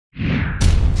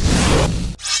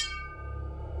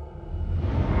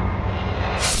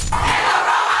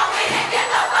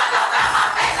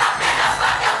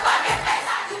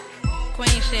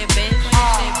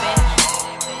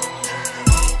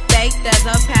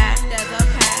there's a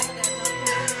pack.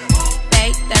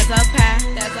 Bake, there's a pack,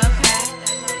 there's a pack.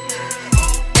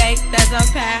 Bake, there's a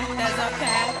pack, there's a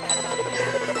pack.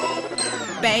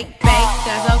 Bake,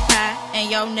 there's a pack. And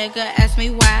yo nigga ask me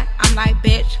why. I'm like,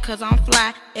 bitch, cause I'm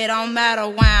fly. It don't matter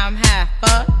where I'm high.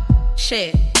 Fuck,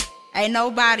 shit. Ain't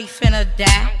nobody finna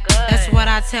die. That's what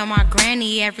I tell my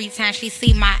granny every time she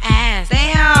see my ass.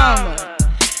 Damn,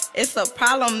 it's a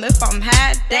problem if I'm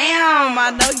high. Damn,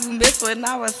 I know you missed when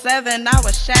I was 7, I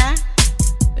was shy.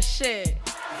 But shit.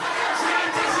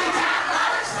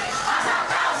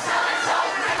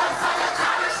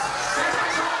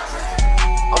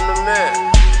 I'm the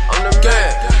man, I'm the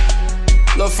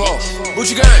man. Lil' Fo,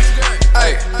 Gucci gang,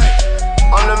 ayy.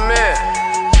 I'm the man.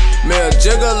 Man,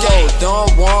 gigolo, done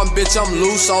one, bitch, I'm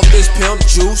loose off this pimp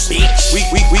juice.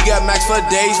 We got max for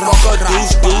days, fuck a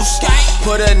deuce.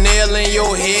 Put a nail in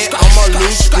your head, I'm a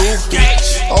loose screw.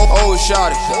 Oh,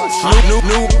 shawty,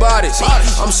 new bodies.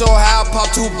 I'm so high, I pop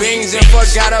 2 beans and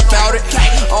forgot about it.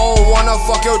 I don't wanna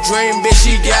fuck your dream, bitch,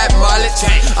 she got mileage.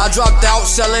 I dropped out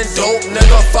selling dope,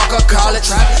 nigga, fuck a college.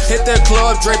 Hit the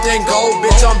club, draped in gold,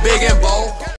 bitch, I'm big and bold.